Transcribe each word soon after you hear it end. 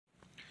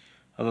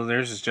Hello,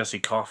 there's Jesse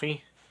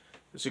Coffee.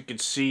 As you can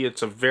see,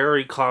 it's a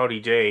very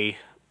cloudy day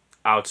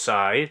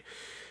outside,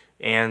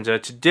 and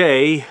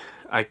today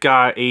I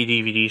got a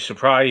DVD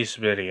surprise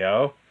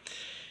video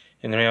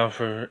in the mail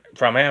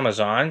from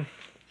Amazon.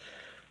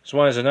 This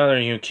one is another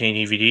UK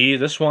DVD.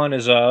 This one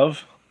is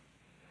of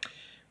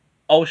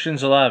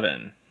Ocean's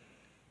 11,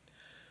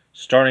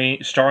 starring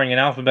in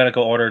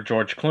alphabetical order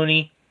George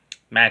Clooney,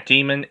 Matt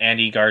Damon,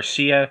 Andy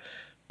Garcia,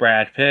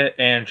 Brad Pitt,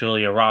 and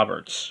Julia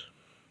Roberts.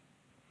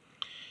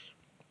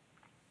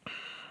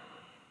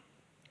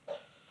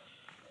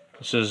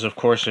 This is, of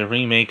course, a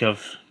remake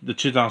of the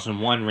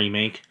 2001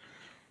 remake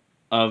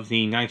of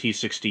the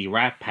 1960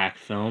 Rat Pack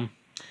film,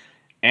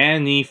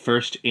 and the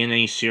first in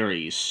a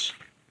series,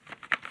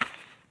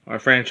 or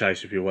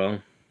franchise, if you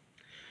will.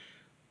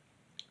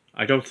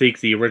 I don't think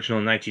the original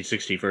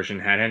 1960 version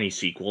had any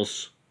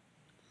sequels.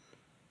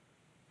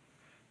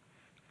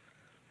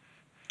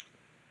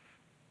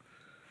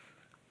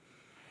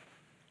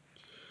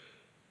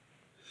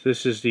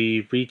 This is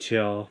the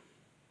retail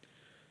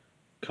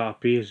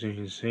copy, as you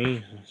can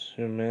see. Let's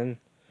zoom in.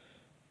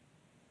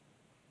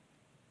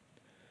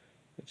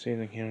 Let's see if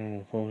the camera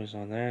will focus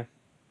on that.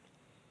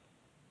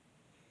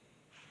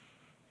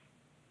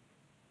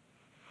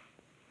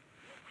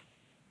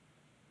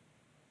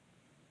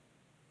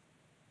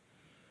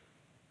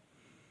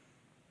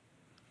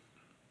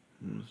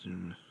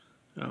 Zoom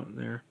out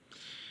there.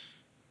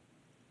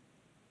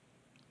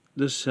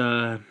 This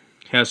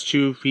has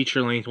two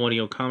feature-length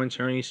audio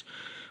commentaries.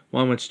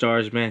 One with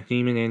stars Matt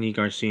Damon, Andy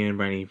Garcia,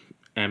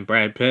 and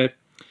Brad Pitt.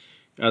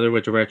 The other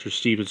with director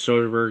Steven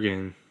Soderbergh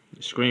and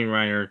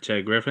screenwriter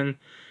Ted Griffin.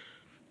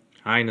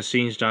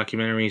 Behind-the-scenes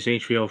documentaries,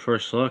 HBO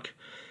First Look,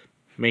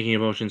 Making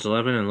of Ocean's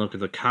 11, and Look at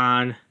the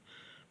Con.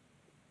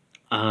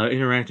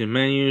 Interactive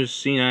menus,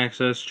 scene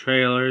access,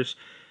 trailers,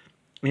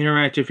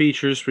 interactive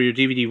features for your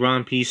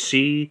DVD-ROM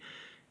PC,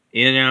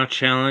 in-and-out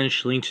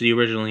challenge, link to the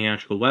original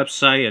theatrical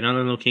website and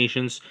other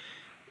locations,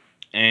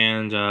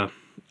 and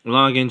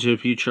log into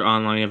future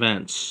online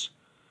events.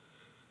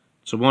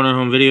 It's a Warner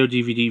Home Video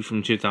DVD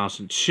from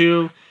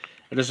 2002.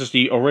 And this is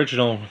the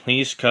original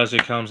release because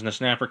it comes in a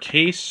snapper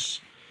case.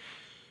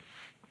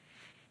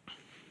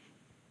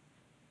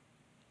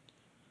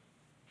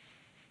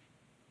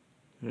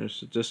 There's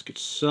the disc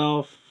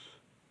itself.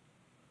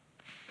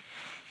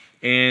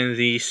 And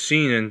the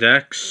scene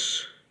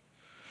index.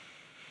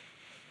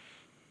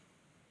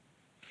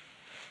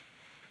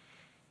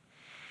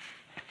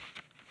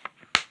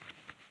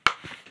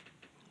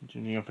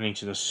 Doing the opening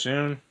to this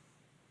soon.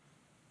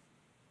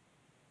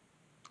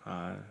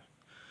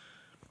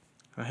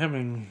 I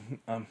haven't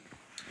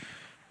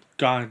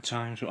gotten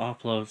time to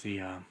upload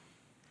the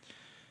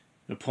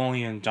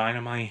Napoleon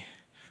Dynamite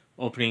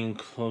opening,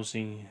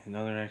 closing, and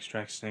other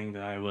extracts thing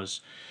that I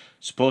was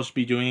supposed to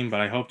be doing, but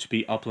I hope to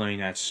be uploading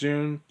that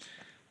soon.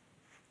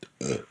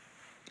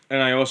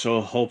 And I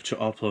also hope to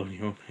upload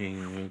the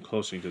opening and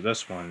closing to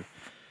this one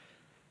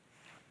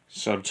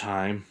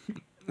sometime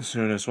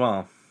soon as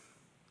well.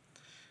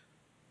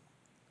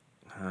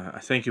 I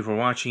thank you for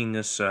watching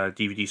this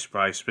DVD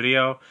surprise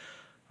video.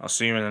 I'll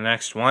see you in the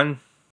next one.